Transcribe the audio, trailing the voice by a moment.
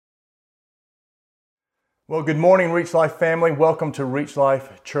Well, good morning, Reach Life family. Welcome to Reach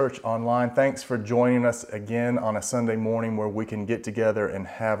Life Church Online. Thanks for joining us again on a Sunday morning where we can get together and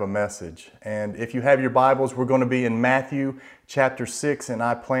have a message. And if you have your Bibles, we're going to be in Matthew chapter 6, and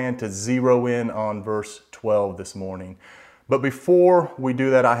I plan to zero in on verse 12 this morning. But before we do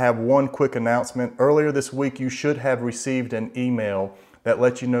that, I have one quick announcement. Earlier this week, you should have received an email that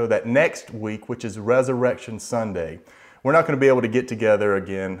lets you know that next week, which is Resurrection Sunday, we're not going to be able to get together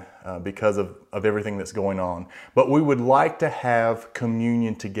again because of everything that's going on. But we would like to have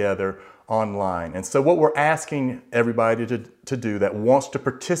communion together online. And so what we're asking everybody to do that wants to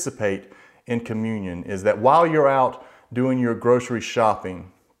participate in communion is that while you're out doing your grocery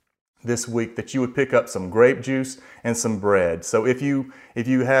shopping this week, that you would pick up some grape juice and some bread. So if you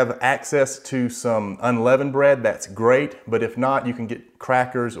have access to some unleavened bread, that's great. But if not, you can get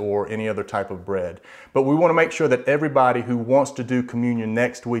crackers or any other type of bread. But we want to make sure that everybody who wants to do communion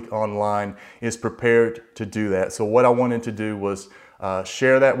next week online is prepared to do that. So what I wanted to do was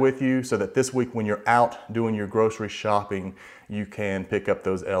share that with you so that this week when you're out doing your grocery shopping, you can pick up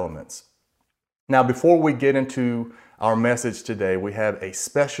those elements. Now, before we get into our message today, we have a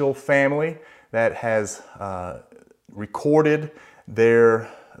special family that has recorded the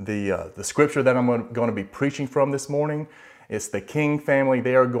scripture that I'm going to be preaching from this morning. It's the King family.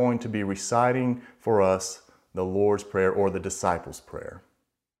 They are going to be reciting for us the Lord's Prayer or the Disciples' Prayer.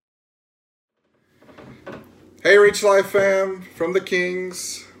 Hey, Reach Life fam, from the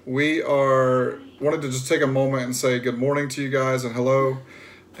Kings. We wanted to just take a moment and say good morning to you guys and hello.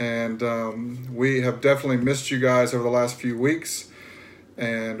 And we have definitely missed you guys over the last few weeks.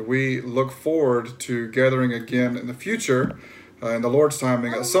 And we look forward to gathering again in the future, in the Lord's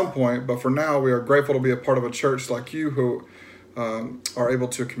timing at some point. But for now, we are grateful to be a part of a church like you who are able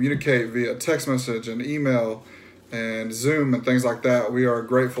to communicate via text message and email and Zoom and things like that. We are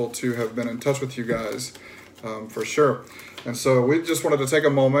grateful to have been in touch with you guys for sure. And so we just wanted to take a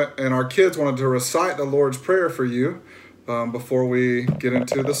moment, and our kids wanted to recite the Lord's Prayer for you before we get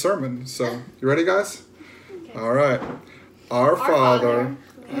into the sermon. So, you ready, guys? Okay. All right. Our Father,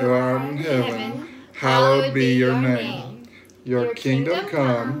 who art in heaven, hallowed be your name. Your kingdom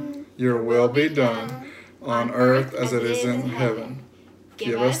come, your will be done, on earth as it is in heaven.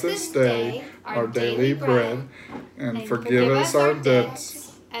 Give us this day our daily bread, and forgive us our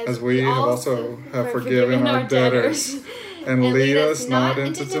debts, as we also have forgiven our debtors. And lead us not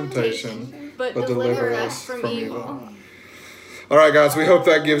into temptation, but deliver us from evil. All right, guys, we hope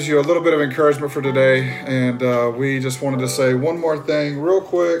that gives you a little bit of encouragement for today. And we just wanted to say one more thing real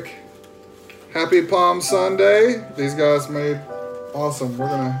quick. Happy Palm Sunday. These guys made awesome.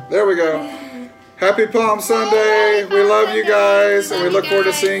 There we go. Happy Palm Sunday. We love you guys, and we look forward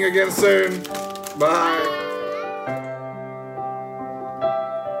to seeing you again soon. Bye.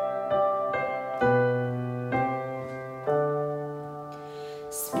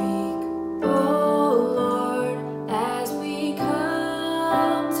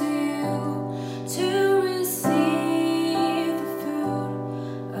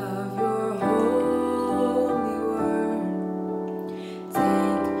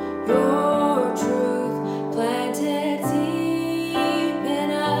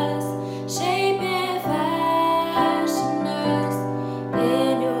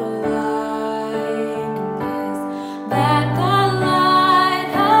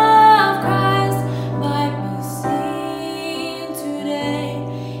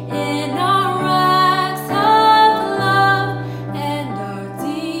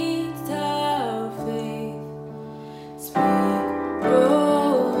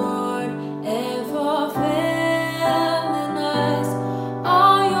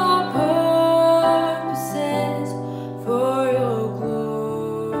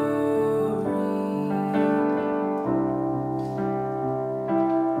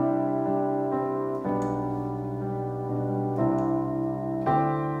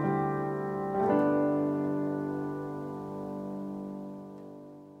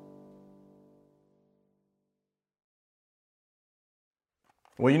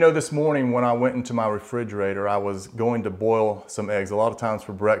 Well, you know, this morning when I went into my refrigerator, I was going to boil some eggs. A lot of times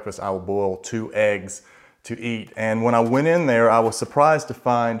for breakfast, I will boil 2 eggs to eat. And when I went in there, I was surprised to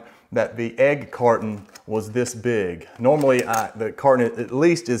find that the egg carton was this big. Normally, the carton at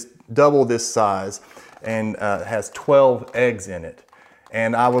least is double this size and has 12 eggs in it.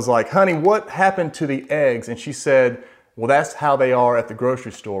 And I was like, honey, what happened to the eggs? And she said, well, that's how they are at the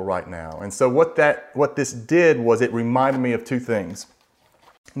grocery store right now. And so what this did was it reminded me of 2 things.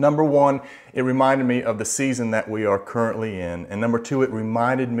 Number 1, it reminded me of the season that we are currently in. And number 2, it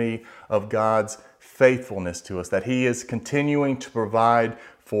reminded me of God's faithfulness to us, that He is continuing to provide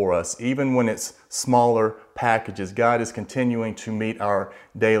for us. Even when it's smaller packages, God is continuing to meet our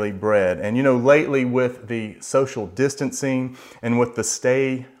daily bread. And you know, lately with the social distancing and with the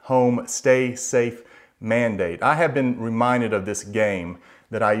stay home, stay safe mandate, I have been reminded of this game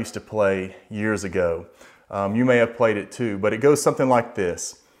that I used to play years ago. You may have played it too, but it goes something like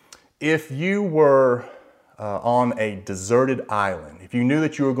this. If you were on a deserted island, if you knew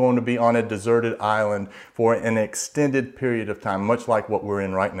that you were going to be on a deserted island for an extended period of time, much like what we're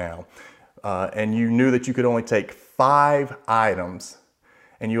in right now, and you knew that you could only take 5 items,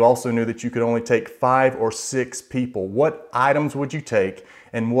 and you also knew that you could only take 5 or 6 people, what items would you take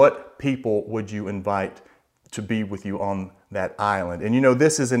and what people would you invite to be with you on that island? And you know,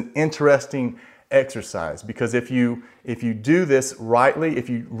 this is an interesting exercise, because if you do this rightly, if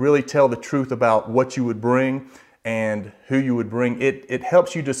you really tell the truth about what you would bring and who you would bring, it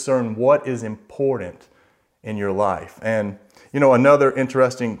helps you discern what is important in your life. And you know, another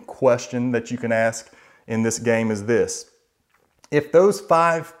interesting question that you can ask in this game is this: if those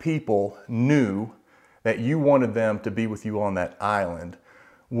 5 people knew that you wanted them to be with you on that island,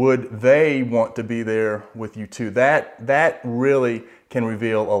 would they want to be there with you too? That really can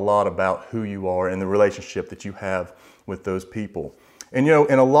reveal a lot about who you are and the relationship that you have with those people. And you know,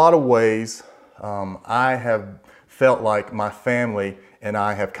 in a lot of ways, I have felt like my family and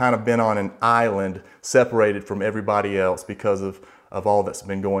I have kind of been on an island separated from everybody else because of all that's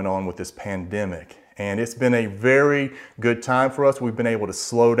been going on with this pandemic. And it's been a very good time for us. We've been able to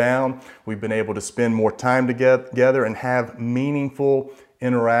slow down. We've been able to spend more time together and have meaningful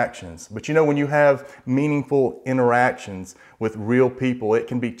interactions. But you know, when you have meaningful interactions with real people, it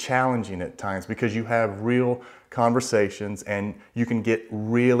can be challenging at times because you have real conversations and you can get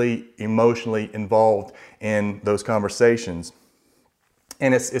really emotionally involved in those conversations.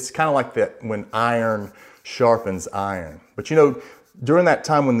 And it's kind of like that when iron sharpens iron. But you know, during that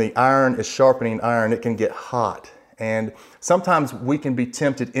time when the iron is sharpening iron, it can get hot. And sometimes we can be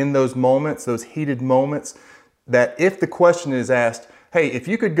tempted in those moments, those heated moments, that if the question is asked, hey, if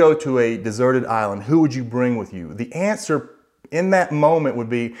you could go to a deserted island, who would you bring with you? The answer in that moment would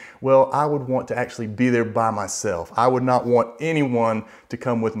be, well, I would want to actually be there by myself. I would not want anyone to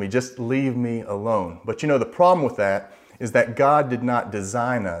come with me. Just leave me alone. But you know, the problem with that is that God did not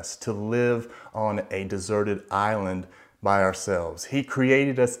design us to live on a deserted island by ourselves. He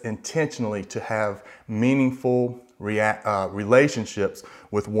created us intentionally to have meaningful relationships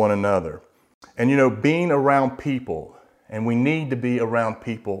with one another. And you know, being around people, and we need to be around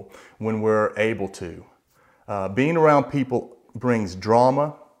people when we're able to. Being around people brings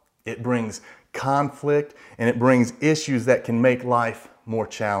drama, it brings conflict, and it brings issues that can make life more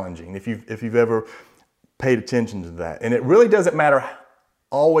challenging, if you've ever paid attention to that. And it really doesn't matter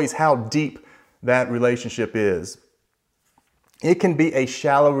always how deep that relationship is. It can be a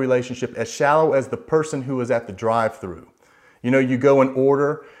shallow relationship, as shallow as the person who is at the drive-thru. You know, you go and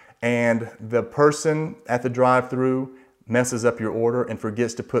order, and the person at the drive-thru messes up your order and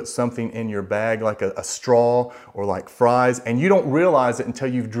forgets to put something in your bag, like a straw or like fries, and you don't realize it until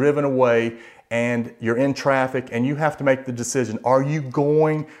you've driven away and you're in traffic and you have to make the decision. Are you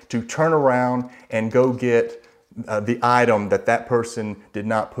going to turn around and go get the item that person did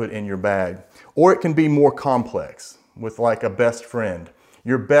not put in your bag? Or it can be more complex with like a best friend.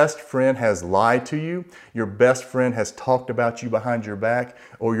 Your best friend has lied to you, your best friend has talked about you behind your back,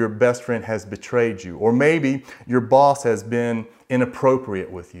 or your best friend has betrayed you. Or maybe your boss has been inappropriate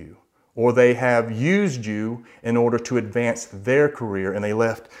with you, or they have used you in order to advance their career and they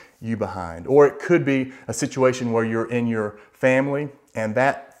left you behind. Or it could be a situation where you're in your family and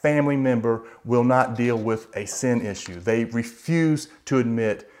that family member will not deal with a sin issue. They refuse to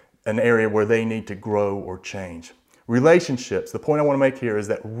admit an area where they need to grow or change. Relationships, the point I want to make here is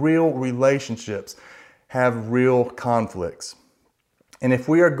that real relationships have real conflicts. And if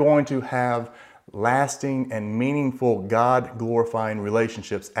we are going to have lasting and meaningful God-glorifying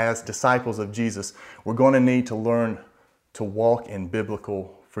relationships as disciples of Jesus, we're going to need to learn to walk in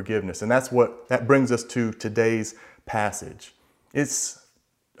biblical forgiveness. And that brings us to today's passage. It's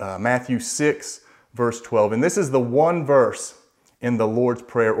Matthew 6, verse 12. And this is the one verse in the Lord's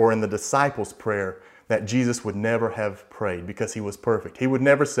Prayer, or in the disciples' prayer, that Jesus would never have prayed because he was perfect. He would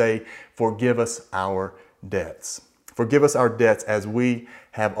never say, forgive us our debts. Forgive us our debts as we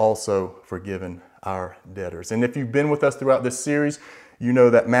have also forgiven our debtors. And if you've been with us throughout this series, you know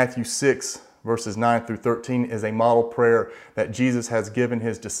that Matthew 6, verses 9 through 13 is a model prayer that Jesus has given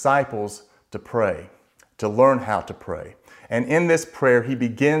his disciples to pray, to learn how to pray. And in this prayer, he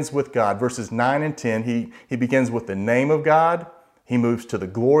begins with God. Verses 9 and 10, he begins with the name of God. He moves to the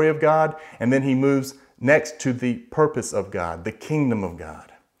glory of God, and then he moves next to the purpose of God, the kingdom of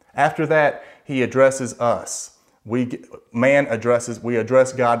God. After that, he addresses us. We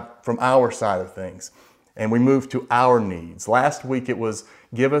address God from our side of things, and we move to our needs. Last week it was,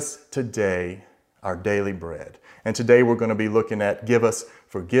 give us today our daily bread. And today we're going to be looking at give us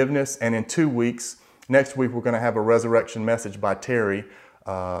forgiveness. And in 2 weeks, next week, we're going to have a resurrection message by Terry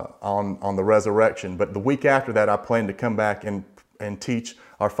on the resurrection. But the week after that, I plan to come back and teach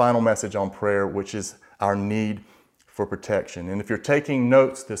our final message on prayer, which is our need for protection. And if you're taking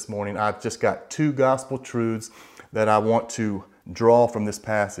notes this morning, I've just got 2 gospel truths that I want to draw from this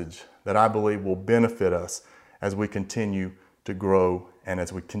passage that I believe will benefit us as we continue to grow and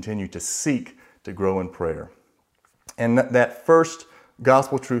as we continue to seek to grow in prayer. And that first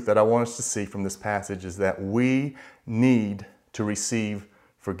gospel truth that I want us to see from this passage is that we need to receive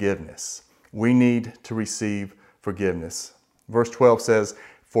forgiveness. We need to receive forgiveness. Verse 12 says,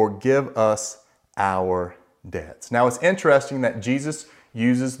 forgive us our debts. Now it's interesting that Jesus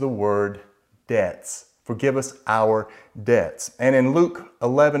uses the word debts. Forgive us our debts. And in Luke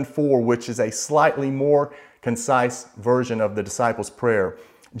 11:4, which is a slightly more concise version of the disciples' prayer,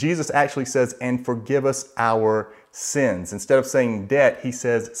 Jesus actually says, and forgive us our sins. Instead of saying debt, he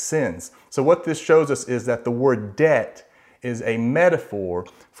says sins. So what this shows us is that the word debt is a metaphor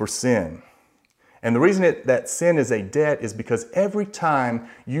for sin. And the reason that sin is a debt is because every time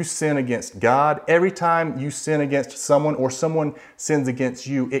you sin against God, every time you sin against someone or someone sins against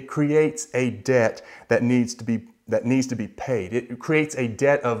you, it creates a debt that needs to be paid. It creates a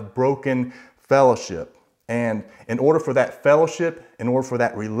debt of broken fellowship. And in order for that fellowship, in order for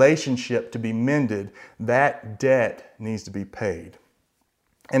that relationship to be mended, that debt needs to be paid.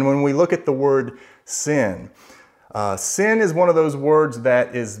 And when we look at the word sin, sin is one of those words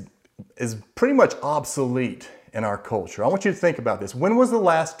that is pretty much obsolete in our culture. I want you to think about this. When was the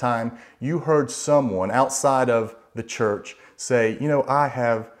last time you heard someone outside of the church say, I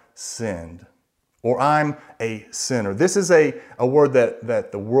have sinned, or I'm a sinner? This is a word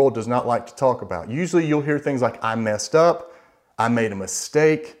that the world does not like to talk about. Usually you'll hear things like, I messed up, I made a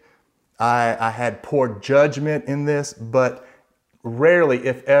mistake, I had poor judgment in this, but rarely,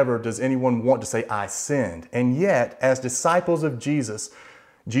 if ever, does anyone want to say, I sinned. And yet, as disciples of Jesus,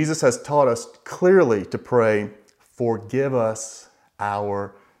 Jesus has taught us clearly to pray, forgive us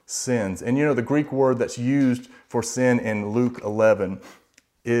our sins. And the Greek word that's used for sin in Luke 11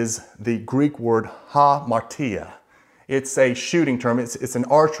 is the Greek word hamartia. It's a shooting term. It's an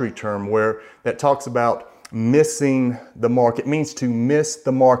archery term that talks about missing the mark. It means to miss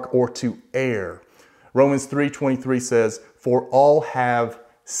the mark or to err. Romans 3:23 says, for all have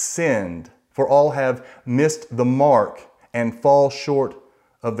sinned, for all have missed the mark and fall short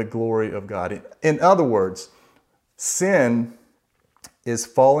of the glory of God. In other words, sin is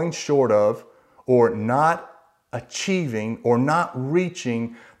falling short of or not achieving or not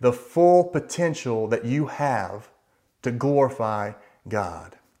reaching the full potential that you have to glorify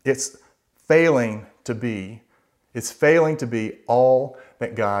God. It's failing to be all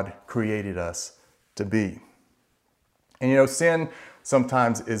that God created us to be. And sin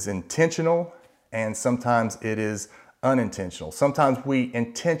sometimes is intentional and sometimes it is unintentional. Sometimes we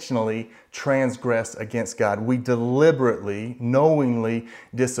intentionally transgress against God. We deliberately, knowingly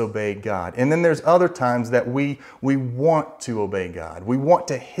disobey God. And then there's other times that we want to obey God. We want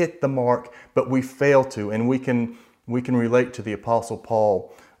to hit the mark, but we fail to. And we can relate to the Apostle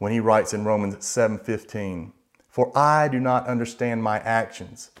Paul when he writes in Romans 7:15, for I do not understand my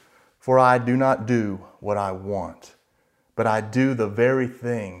actions, for I do not do what I want, but I do the very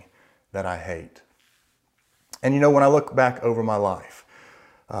thing that I hate. And when I look back over my life,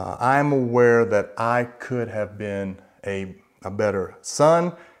 I'm aware that I could have been a better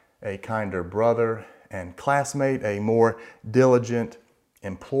son, a kinder brother and classmate, a more diligent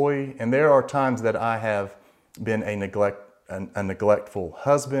employee. And there are times that I have been a neglectful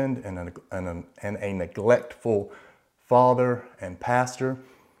husband and a neglectful father and pastor.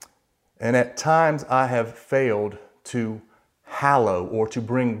 And at times I have failed to hallow or to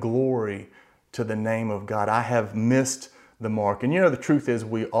bring glory to the name of God. I have missed the mark. And the truth is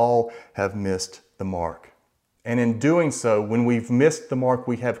we all have missed the mark. And in doing so, when we've missed the mark,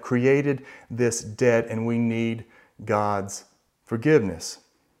 we have created this debt and we need God's forgiveness.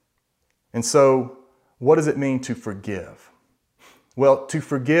 And so, what does it mean to forgive? Well, to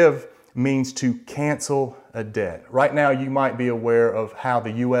forgive means to cancel a debt. Right now, you might be aware of how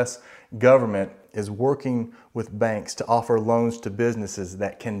the U.S. government is working with banks to offer loans to businesses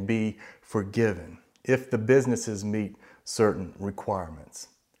that can be forgiven if the businesses meet certain requirements.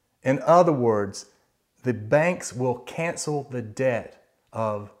 In other words, the banks will cancel the debt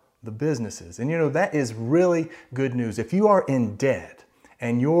of the businesses. And that is really good news. If you are in debt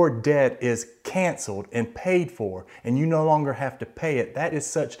and your debt is canceled and paid for, and you no longer have to pay it, that is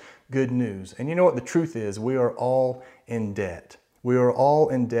such good news. And you know what the truth is? We are all in debt. We are all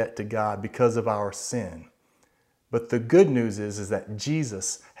in debt to God because of our sin. But the good news is that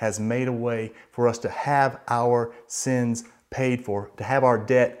Jesus has made a way for us to have our sins paid for, to have our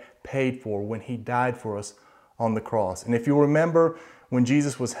debt paid for when He died for us on the cross. And if you remember, when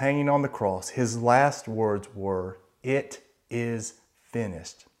Jesus was hanging on the cross, His last words were, "It is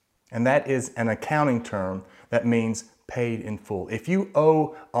finished." And that is an accounting term that means paid in full. If you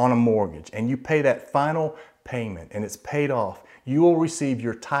owe on a mortgage and you pay that final payment and it's paid off, you will receive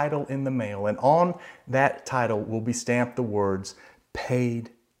your title in the mail, and on that title will be stamped the words,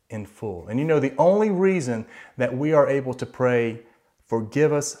 "Paid in full." And you know, the only reason that we are able to pray,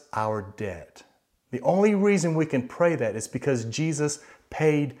 "Forgive us our debt," the only reason we can pray that is because Jesus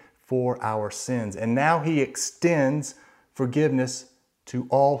paid for our sins. And now He extends forgiveness to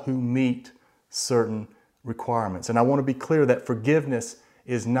all who meet certain requirements. And I want to be clear that forgiveness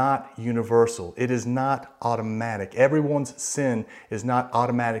is not universal. It is not automatic. Everyone's sin is not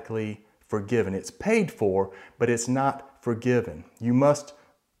automatically forgiven. It's paid for, but it's not forgiven. You must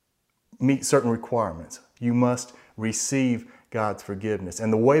meet certain requirements. You must receive God's forgiveness.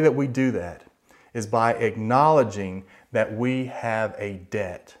 And the way that we do that is by acknowledging that we have a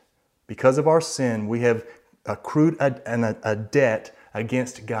debt. Because of our sin, we have accrued a debt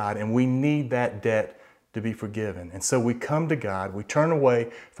against God, and we need that debt to be forgiven. And so we come to God, we turn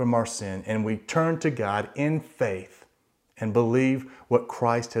away from our sin, and we turn to God in faith and believe what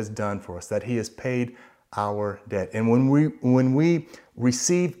Christ has done for us, that He has paid our debt. And when we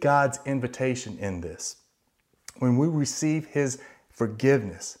receive God's invitation in this, when we receive His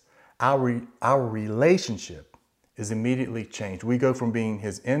forgiveness, our relationship is immediately changed. We go from being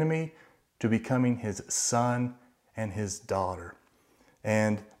His enemy to becoming His son and His daughter.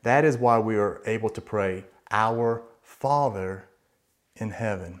 And that is why we are able to pray, "Our Father in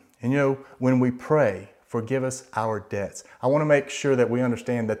heaven." And you know, when we pray, "Forgive us our debts," I want to make sure that we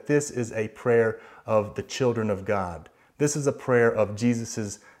understand that this is a prayer of the children of God. This is a prayer of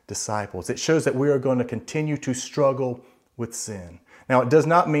Jesus' disciples. It shows that we are going to continue to struggle with sin. Now, it does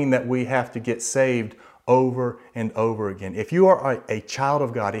not mean that we have to get saved over and over again. If you are a child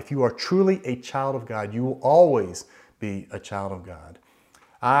of God, if you are truly a child of God, you will always be a child of God.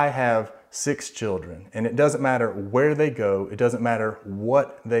 I have 6 children, and it doesn't matter where they go, it doesn't matter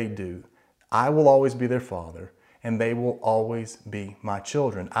what they do. I will always be their father, and they will always be my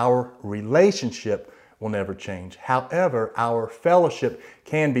children. Our relationship will never change. However, our fellowship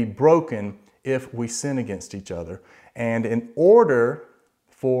can be broken if we sin against each other. And in order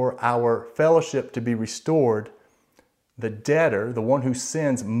for our fellowship to be restored, the debtor, the one who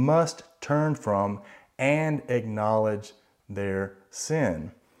sins, must turn from and acknowledge their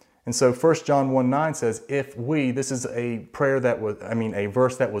sin. And so 1 John 1:9 says, if we, this is a prayer that was, a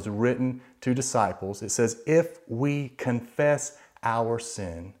verse that was written to disciples. It says, if we confess our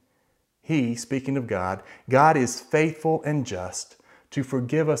sin, He, speaking of God, God is faithful and just to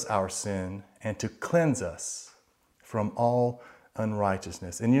forgive us our sin and to cleanse us from all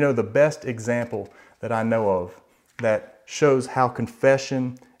unrighteousness. And you know, the best example that I know of that shows how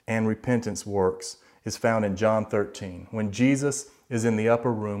confession and repentance works is found in John 13, when Jesus is in the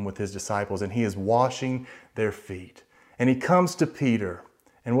upper room with His disciples and He is washing their feet. And He comes to Peter,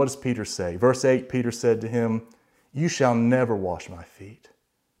 and what does Peter say? Verse 8, Peter said to Him, "You shall never wash my feet."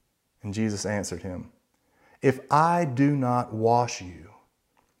 And Jesus answered him, "If I do not wash you,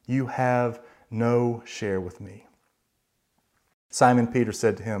 you have no share with me." Simon Peter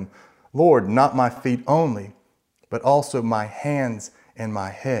said to Him, "Lord, not my feet only, but also my hands and my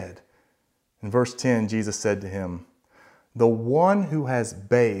head." In verse 10, Jesus said to him, "The one who has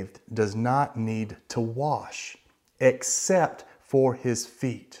bathed does not need to wash, except for his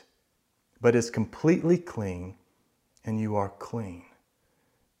feet, but is completely clean, and you are clean."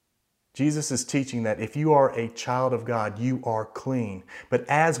 Jesus is teaching that if you are a child of God, you are clean. But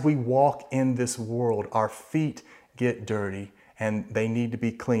as we walk in this world, our feet get dirty and they need to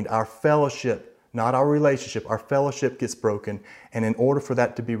be cleaned. Our fellowship, not our relationship, our fellowship gets broken. And in order for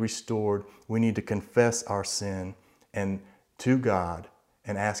that to be restored, we need to confess our sin and to God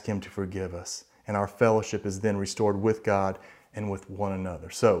and ask Him to forgive us. And our fellowship is then restored with God and with one another.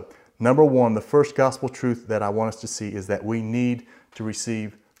 So, number one, the first gospel truth that I want us to see is that we need to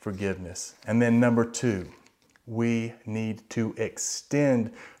receive forgiveness. And then number two, we need to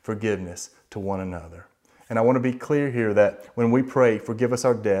extend forgiveness to one another. And I want to be clear here that when we pray, "Forgive us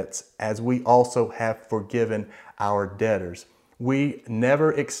our debts," as we also have forgiven our debtors, we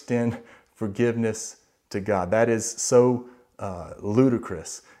never extend forgiveness to God. That is so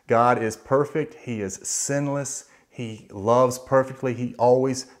ludicrous. God is perfect. He is sinless. He loves perfectly. He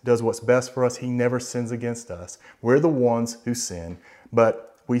always does what's best for us. He never sins against us. We're the ones who sin,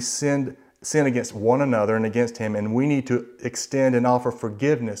 but we sin against one another and against Him, and we need to extend and offer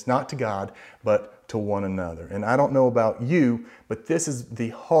forgiveness, not to God, but to one another. And I don't know about you, but this is the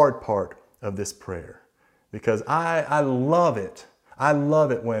hard part of this prayer, because I love it. I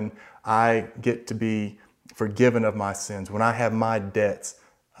love it when I get to be forgiven of my sins, when I have my debts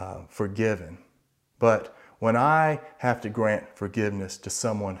forgiven. But when I have to grant forgiveness to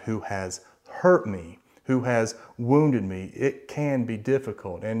someone who has hurt me, who has wounded me, it can be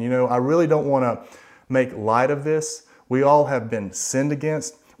difficult. And I really don't want to make light of this. We all have been sinned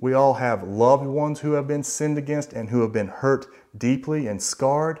against. We all have loved ones who have been sinned against and who have been hurt deeply and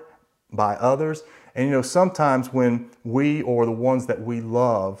scarred by others. And sometimes when we or the ones that we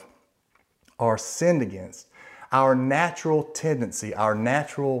love are sinned against, our natural tendency, our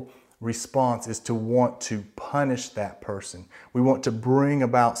natural response is to want to punish that person. We want to bring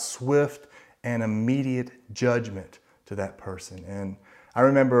about swift and immediate judgment to that person. And I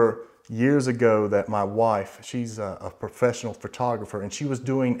remember years ago that my wife, she's a professional photographer, and she was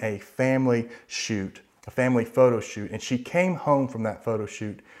doing a family shoot, a family photo shoot, and she came home from that photo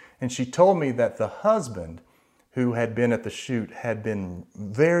shoot and she told me that the husband who had been at the shoot had been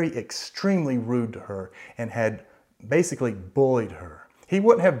very extremely rude to her and had basically bullied her. He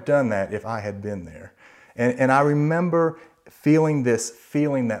wouldn't have done that if I had been there. And I remember feeling this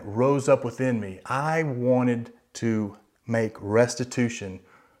feeling that rose up within me. I wanted to make restitution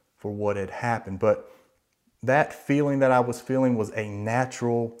for what had happened. But that feeling that I was feeling was a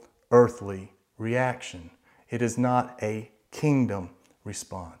natural earthly reaction. It is not a kingdom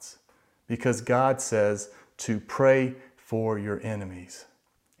response, because God says to pray for your enemies.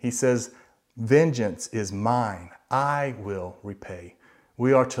 He says, vengeance is mine. I will repay.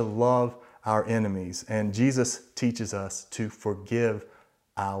 We are to love our enemies. And Jesus teaches us to forgive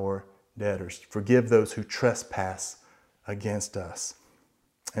our debtors, forgive those who trespass against us.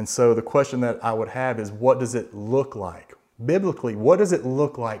 And so the question that I would have is, what does it look like? Biblically, what does it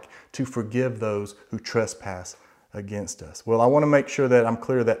look like to forgive those who trespass against us? Well, I want to make sure that I'm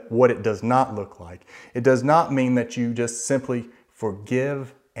clear that what it does not look like. It does not mean that you just simply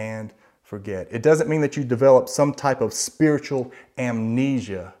forgive and forget. It doesn't mean that you develop some type of spiritual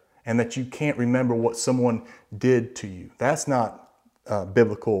amnesia and that you can't remember what someone did to you. That's not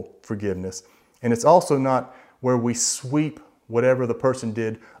biblical forgiveness. And it's also not where we sweep whatever the person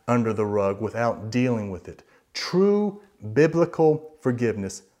did under the rug without dealing with it. True biblical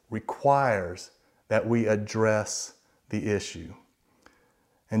forgiveness requires that we address the issue.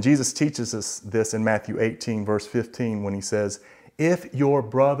 And Jesus teaches us this in Matthew 18, verse 15, when He says, if your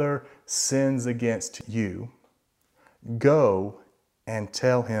brother sins against you, go and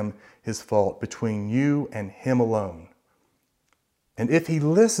tell him his fault between you and him alone. And if he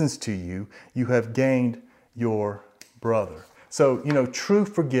listens to you, you have gained your brother. So, true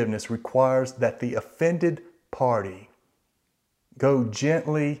forgiveness requires that the offended party go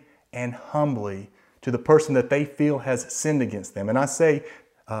gently and humbly to the person that they feel has sinned against them. And I say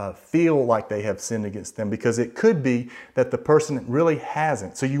feel like they have sinned against them, because it could be that the person really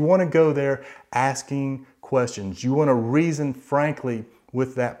hasn't. So you want to go there asking questions. You want to reason frankly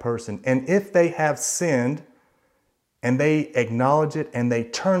with that person. And if they have sinned and they acknowledge it and they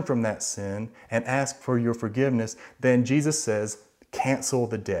turn from that sin and ask for your forgiveness, then Jesus says, cancel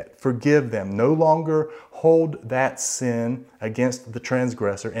the debt. Forgive them. No longer hold that sin against the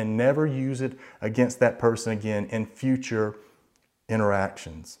transgressor, and never use it against that person again in future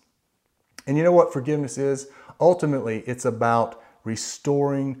interactions. And you know what forgiveness is? Ultimately, it's about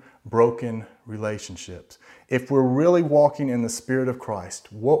restoring broken relationships. If we're really walking in the Spirit of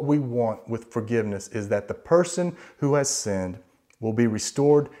Christ, what we want with forgiveness is that the person who has sinned will be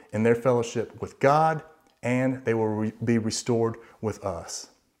restored in their fellowship with God, and they will be restored with us.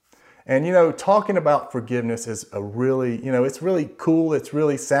 And talking about forgiveness is it's really cool. It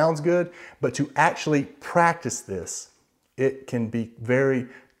really sounds good, but to actually practice this, it can be very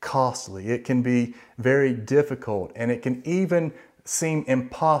costly. It can be very difficult, and it can even seem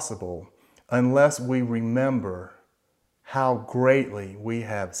impossible unless we remember how greatly we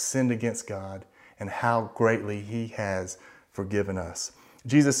have sinned against God and how greatly He has forgiven us.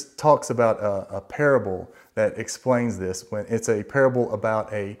 Jesus talks about a parable that explains this. When it's a parable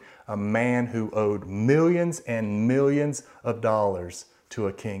about a man who owed millions and millions of dollars to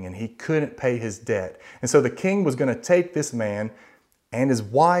a king, and he couldn't pay his debt. And so the king was going to take this man and his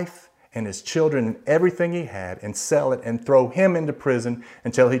wife and his children and everything he had and sell it and throw him into prison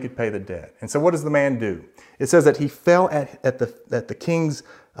until he could pay the debt. And so what does the man do? It says that he fell at the king's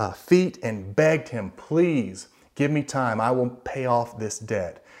feet and begged him, please give me time. I will pay off this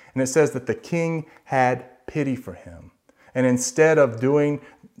debt. And it says that the king had pity for him. And instead of doing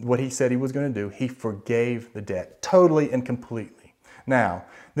what he said he was going to do, he forgave the debt totally and completely. Now,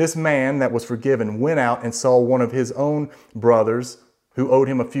 this man that was forgiven went out and saw one of his own brothers who owed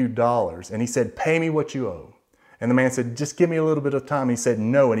him a few dollars. And he said, pay me what you owe. And the man said, just give me a little bit of time. And he said,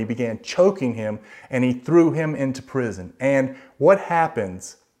 no. And he began choking him and he threw him into prison. And what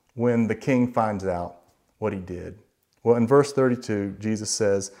happens when the king finds out what he did? Well, in verse 32, Jesus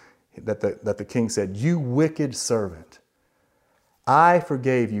says that the king said, you wicked servant, I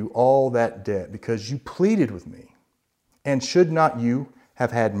forgave you all that debt because you pleaded with me. And should not you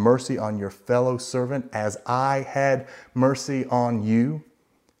have had mercy on your fellow servant as I had mercy on you?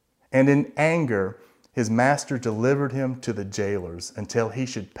 And in anger, his master delivered him to the jailers until he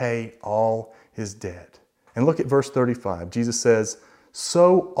should pay all his debt. And look at verse 35. Jesus says,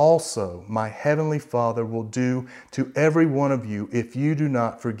 so also my heavenly Father will do to every one of you if you do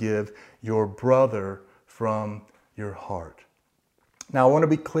not forgive your brother from your heart. Now, I want to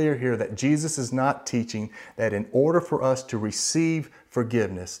be clear here that Jesus is not teaching that in order for us to receive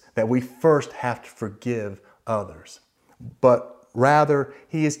forgiveness, that we first have to forgive others. But rather,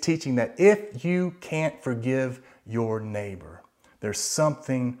 he is teaching that if you can't forgive your neighbor, there's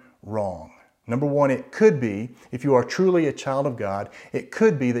something wrong. Number one, it could be, if you are truly a child of God, it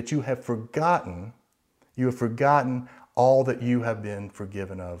could be that you have forgotten all that you have been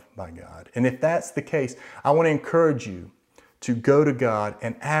forgiven of by God. And if that's the case, I want to encourage you to go to God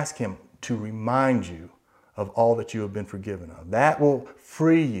and ask him to remind you of all that you have been forgiven of. That will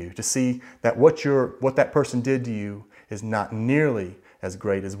free you to see that what that person did to you is not nearly as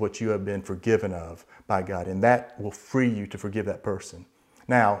great as what you have been forgiven of by God. And that will free you to forgive that person.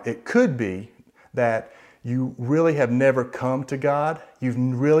 Now, it could be that you really have never come to God. You've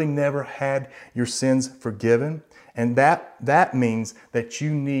really never had your sins forgiven. And that means that you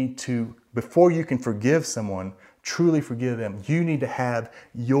need to, before you can forgive someone, truly forgive them, you need to have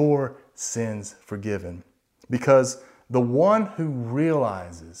your sins forgiven. Because the one who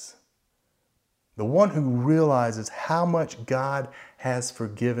realizes how much God has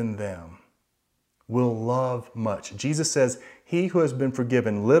forgiven them will love much. Jesus says, he who has been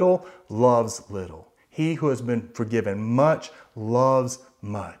forgiven little loves little. He who has been forgiven much loves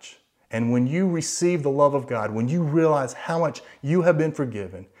much. And when you receive the love of God, when you realize how much you have been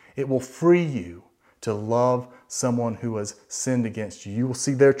forgiven, it will free you to love someone who has sinned against you. You will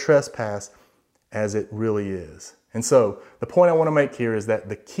see their trespass as it really is. And so the point I want to make here is that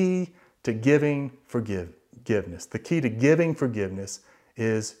the key to giving forgiveness,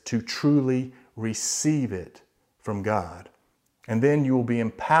 is to truly receive it from God. And then you will be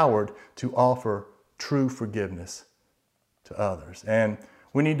empowered to offer true forgiveness to others. And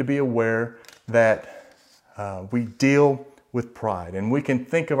we need to be aware that we deal with pride, and we can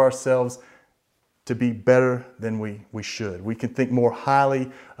think of ourselves to be better than we should. We can think more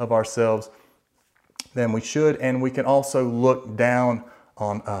highly of ourselves than we should, and we can also look down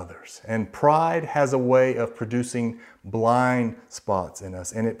on others. And pride has a way of producing blind spots in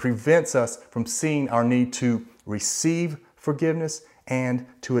us, and it prevents us from seeing our need to receive forgiveness and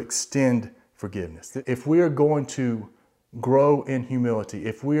to extend forgiveness. If we are going to grow in humility,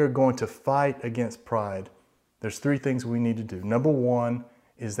 if we are going to fight against pride, there's three things we need to do. Number one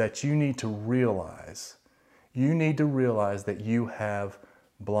is that you need to realize that you have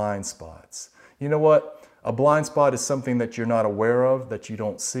blind spots. You know what? A blind spot is something that you're not aware of, that you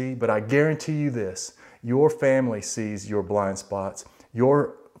don't see, but I guarantee you this, your family sees your blind spots,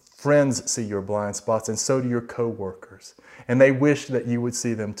 your friends see your blind spots, and so do your coworkers. And they wish that you would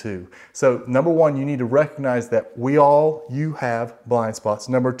see them too. So number one, you need to recognize that you have blind spots.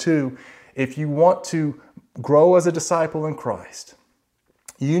 Number two, if you want to grow as a disciple in Christ,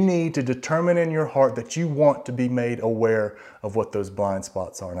 you need to determine in your heart that you want to be made aware of what those blind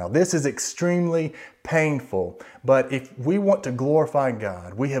spots are. Now, this is extremely painful, but if we want to glorify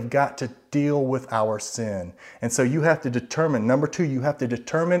God, we have got to deal with our sin. And so you have to determine, number two, you have to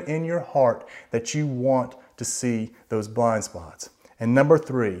determine in your heart that you want to see those blind spots. And number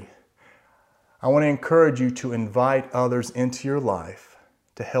three, I want to encourage you to invite others into your life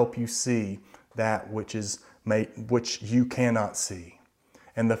to help you see that which you cannot see.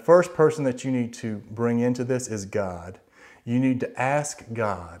 And the first person that you need to bring into this is God. You need to ask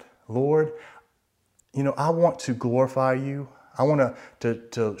God, Lord, I want to glorify you. I want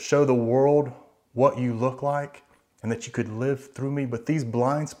to show the world what you look like. and that you could live through me. But these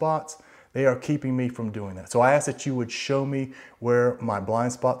blind spots, they are keeping me from doing that. So I ask that you would show me where my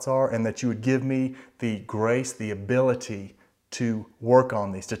blind spots are, and that you would give me the grace, the ability to work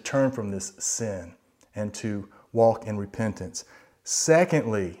on these, to turn from this sin and to walk in repentance.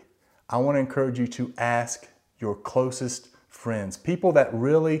 Secondly, I want to encourage you to ask your closest friends, people that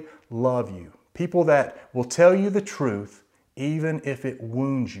really love you, people that will tell you the truth even if it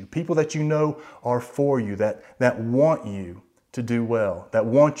wounds you, people that you know are for you, that want you to do well, that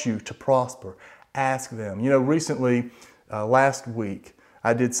want you to prosper. Ask them. You know, recently, last week,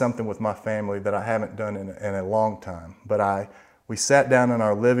 I did something with my family that I haven't done in a long time. But we sat down in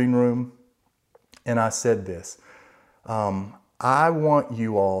our living room, and I said this. I want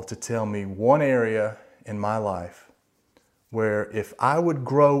you all to tell me one area in my life where if I would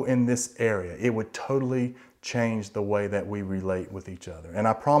grow in this area, it would totally change the way that we relate with each other. And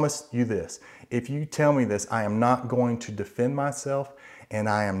I promise you this, if you tell me this, I am not going to defend myself, and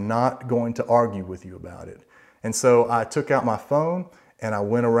I am not going to argue with you about it. And so I took out my phone and I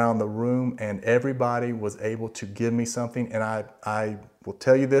went around the room, and everybody was able to give me something. And I will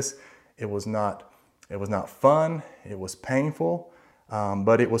tell you this, it was not fun, it was painful,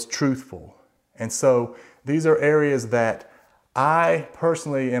 but it was truthful. And so these are areas that I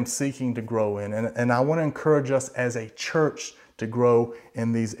personally am seeking to grow in, and I want to encourage us as a church to grow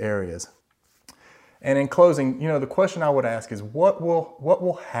in these areas. And in closing, you know, the question I would ask is, what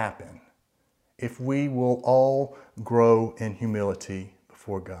will happen if we will all grow in humility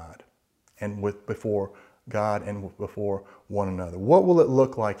before God and before God and before one another? What will it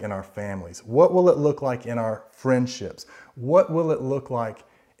look like in our families? What will it look like in our friendships? What will it look like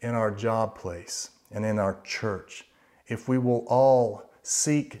in our job place and in our church? If we will all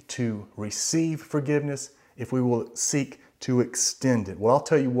seek to receive forgiveness, if we will seek to extend it, well, I'll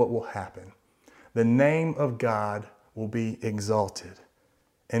tell you what will happen. The name of God will be exalted,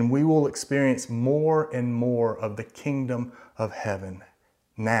 and we will experience more and more of the kingdom of heaven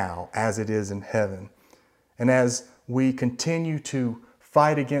now as it is in heaven. And as we continue to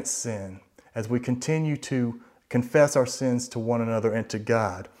fight against sin, as we continue to confess our sins to one another and to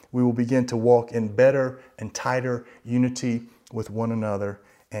God, we will begin to walk in better and tighter unity with one another,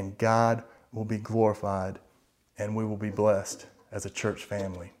 and God will be glorified, and we will be blessed as a church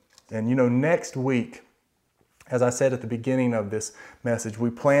family. And you know, next week, as I said at the beginning of this message, we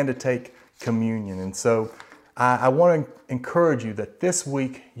plan to take communion. And so I want to encourage you that this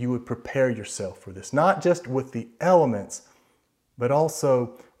week you would prepare yourself for this, not just with the elements, but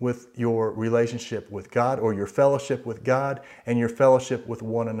also with your relationship with God, or your fellowship with God and your fellowship with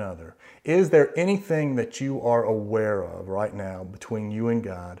one another. Is there anything that you are aware of right now between you and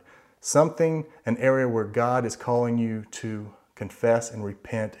God? Something, an area where God is calling you to confess and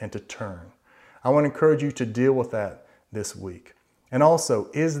repent and to turn? I want to encourage you to deal with that this week. And also,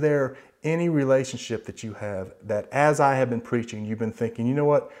 is there any relationship that you have that, as I have been preaching, you've been thinking, you know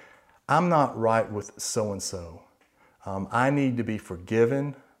what, I'm not right with so-and-so. I need to be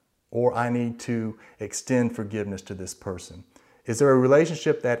forgiven, or I need to extend forgiveness to this person. Is there a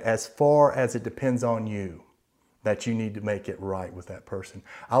relationship that, as far as it depends on you, that you need to make it right with that person?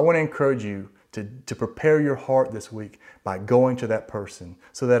 I want to encourage you to prepare your heart this week by going to that person,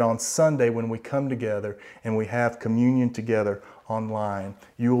 so that on Sunday when we come together and we have communion together online,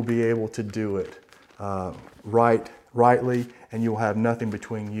 you will be able to do it rightly, and you'll have nothing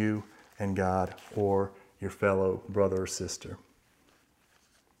between you and God or your fellow brother or sister.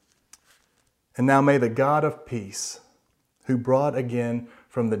 And now may the God of peace, who brought again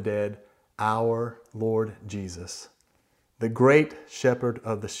from the dead our Lord Jesus, the great shepherd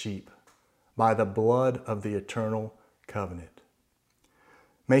of the sheep, by the blood of the eternal covenant,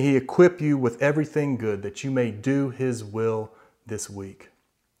 may he equip you with everything good, that you may do his will this week,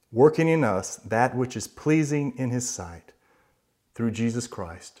 working in us that which is pleasing in his sight, through Jesus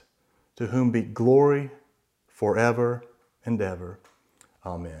Christ, to whom be glory forever and ever.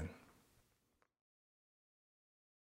 Amen.